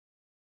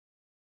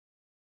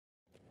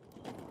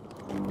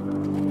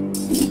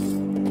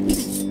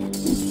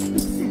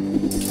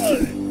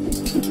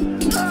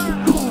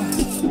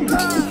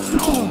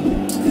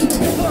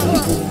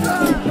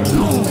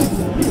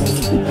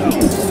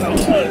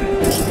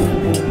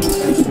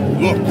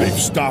Look, they've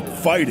stopped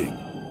fighting.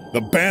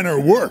 The banner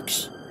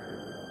works.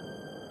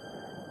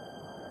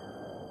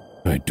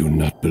 I do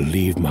not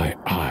believe my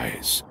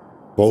eyes.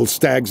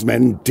 Volstag's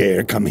men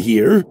dare come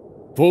here?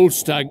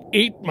 Volstagg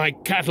ate my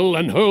cattle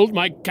and hurled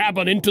my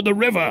cabin into the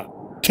river.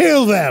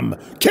 Kill them!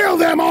 Kill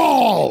them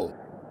all!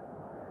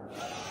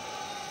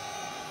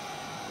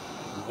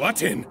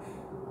 What in?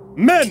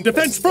 Men,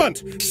 defense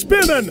front!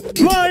 Spearmen,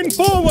 line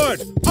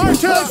forward!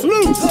 Archers,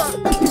 loose!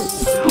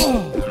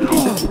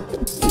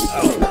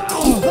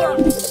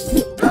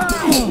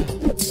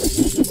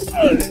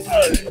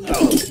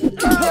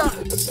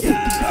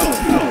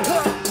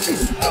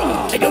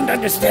 I don't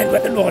understand why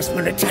the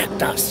Norsemen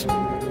attacked us.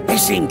 They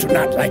seem to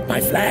not like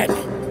my flag.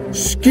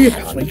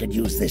 Perhaps we could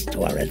use this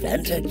to our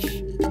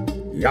advantage.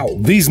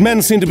 These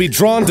men seem to be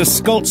drawn to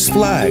Skult's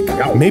flag.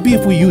 Maybe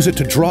if we use it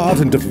to draw out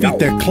and defeat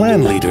their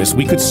clan leaders,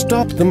 we could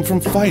stop them from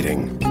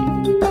fighting.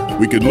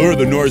 We could lure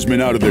the Norsemen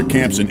out of their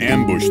camps and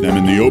ambush them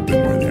in the open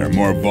where they are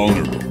more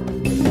vulnerable.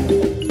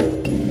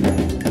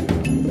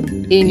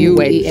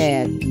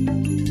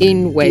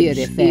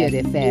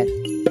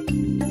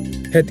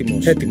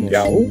 Έτοιμος.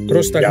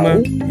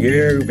 Πρόσταγμα.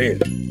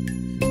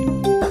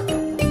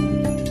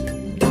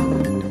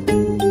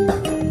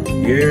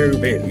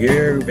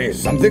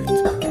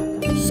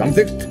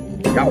 Samþykkt.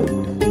 Já.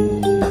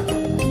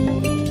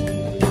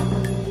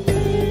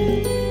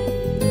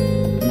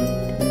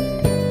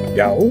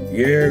 Já,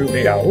 ég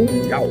vil.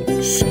 Já.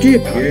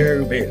 Skipa.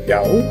 Ég vil.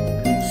 Já.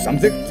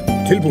 Samþykkt.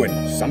 Tilbúin.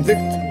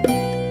 Samþykkt.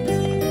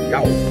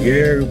 Já,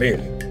 ég vil.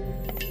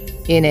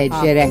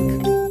 Inedgerek.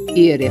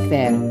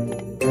 Irifer.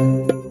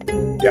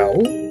 Já.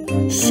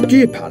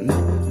 Skipan.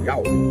 Já.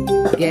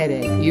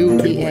 Gerek.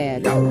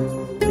 Julier. Já.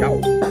 Já.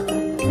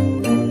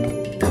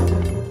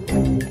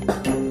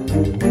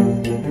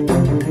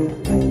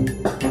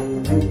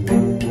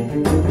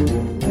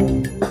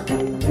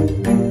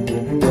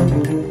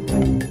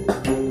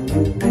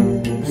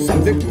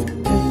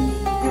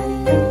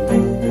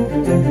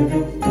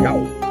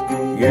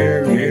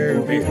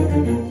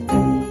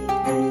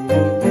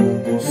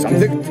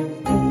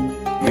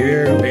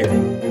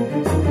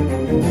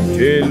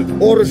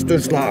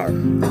 Orusturslag.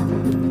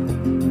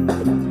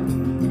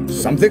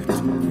 Samþykkt?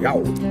 Já.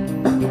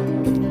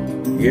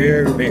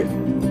 Ég vil.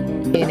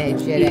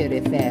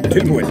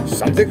 Tilbúin.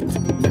 Samþykkt?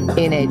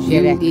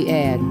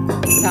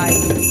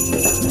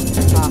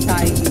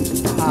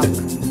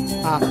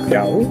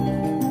 Já.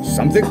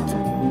 Samþykkt?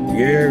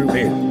 Ég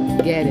vil.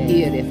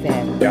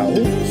 Já.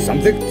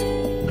 Samþykkt?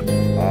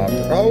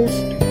 Atrás.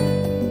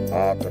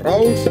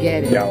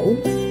 Já.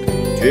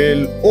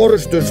 Til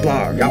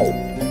orusturslag. Já.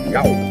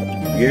 Já.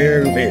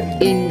 Ég vil.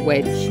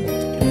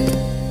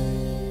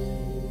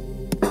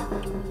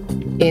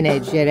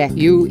 Inedgerek.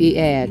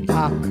 Julier.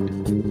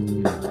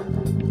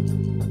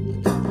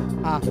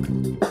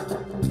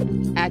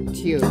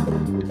 Atju.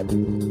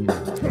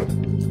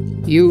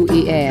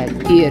 Julier.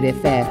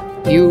 Irifer.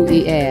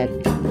 Julier.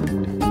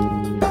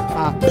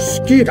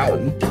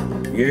 Skipan.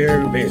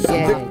 Ég vil.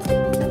 Samþykkt?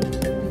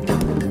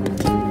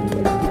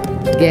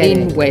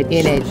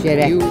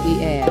 Inedgerek.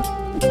 Julier.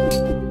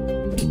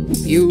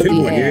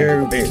 Tilbúin.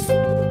 Ég vil.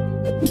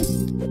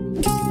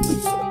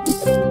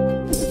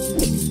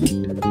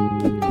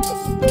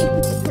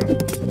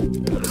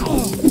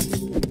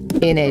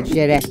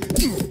 Inedgerek.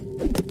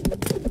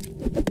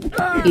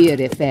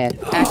 Irifer.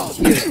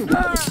 Atju.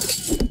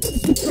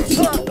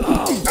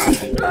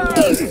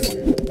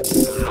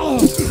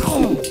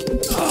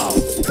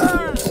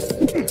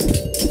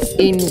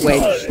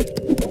 Inwedge.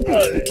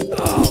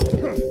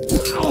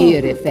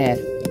 Irifer.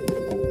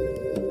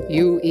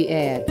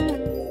 Julier.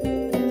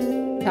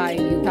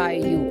 Taiju.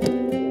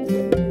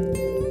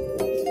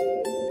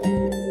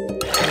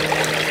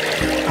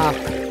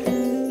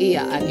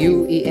 Ia.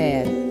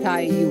 Julier.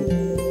 Taiju.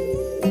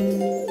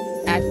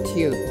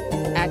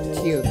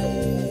 Atju.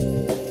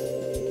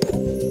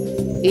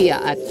 Ia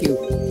atju.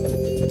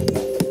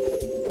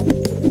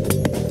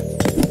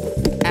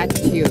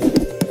 Atju.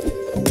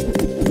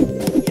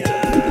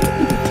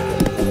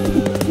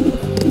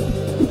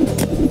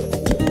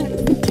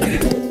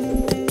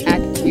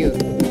 Atju.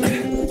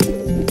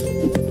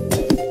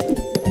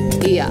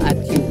 Ia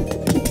atju.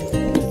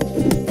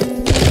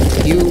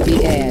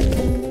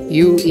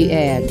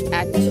 Julier.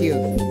 Atju.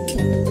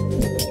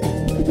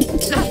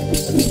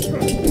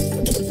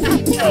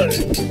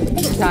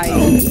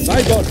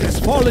 Zygot has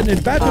fallen in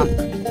battle.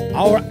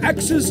 Our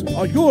axes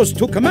are yours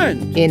to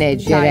command.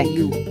 Inedgerek.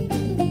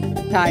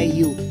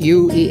 Taiju.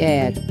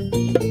 Julier.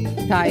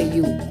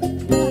 Taiju.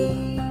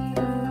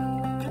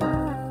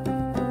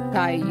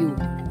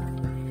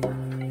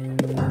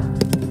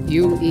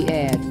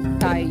 Julier.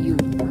 Taiju.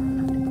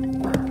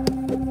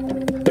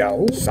 Já.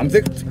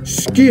 Samþykkt?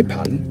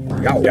 Skipan.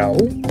 Já.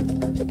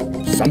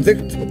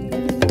 Samþykkt?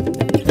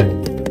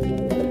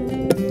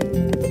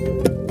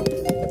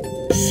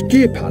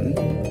 Skipan.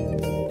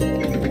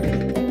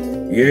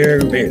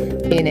 Ég vil.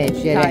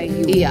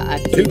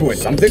 Tilbúin.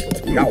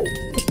 Samþykkt? Já.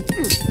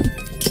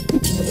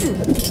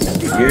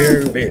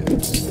 Ég vil.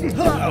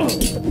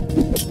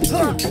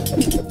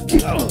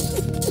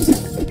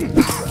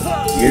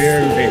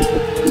 Here vil.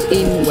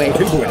 In wedge.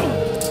 Tilbúin.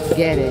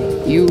 Gere.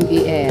 You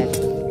er.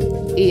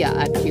 Ia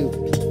at you.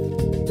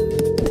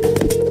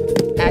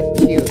 At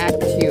you.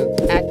 At you.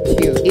 At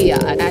you. Ia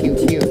at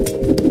you.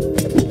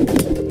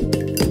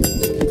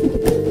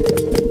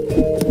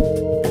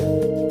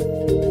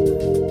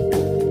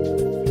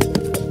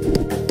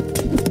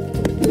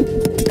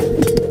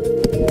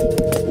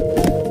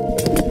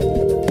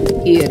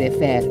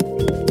 Irifer.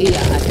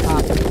 Ia at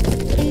hop.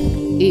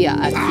 Ia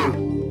at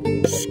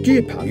you.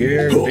 Skip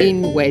here vil.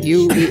 In wedge.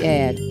 You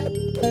er.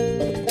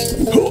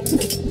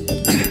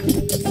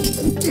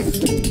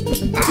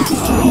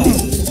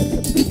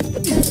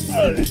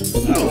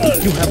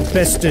 You have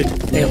bested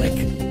Eric.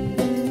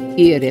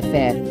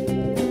 Irifer.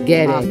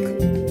 Gerek.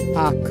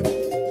 Hak.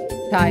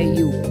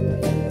 Tayu.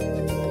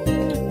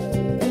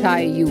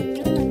 Tayu.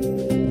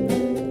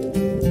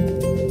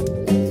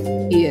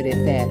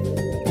 Irifer.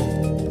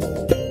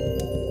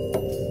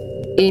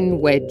 In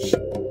wedge.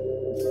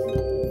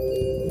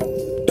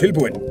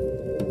 Tilbúin.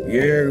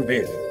 Ég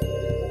vil.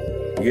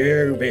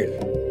 Ég vil.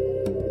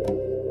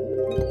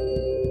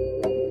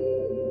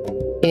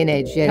 In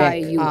edge.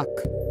 Tayu. Hak.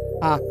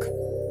 Hak.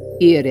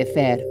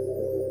 Irifer.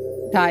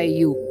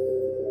 Tayu.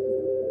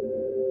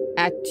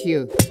 At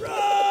you.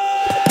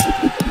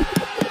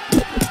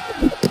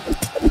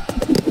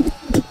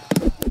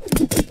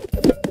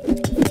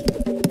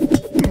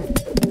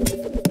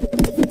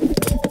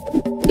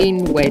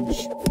 In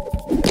wedge.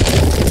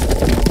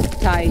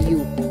 Tayu.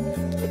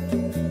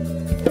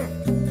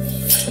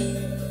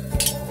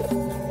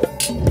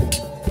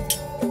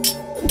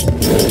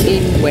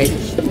 In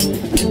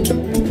wedge.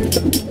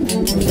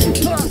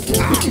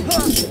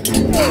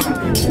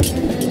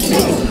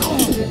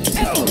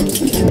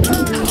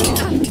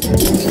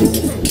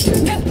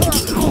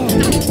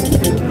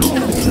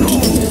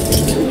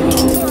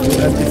 You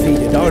have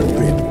defeated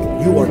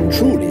Arnbrid. You are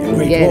truly a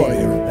great Get it.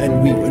 warrior,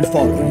 and we will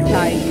follow you.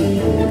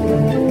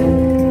 Tayu.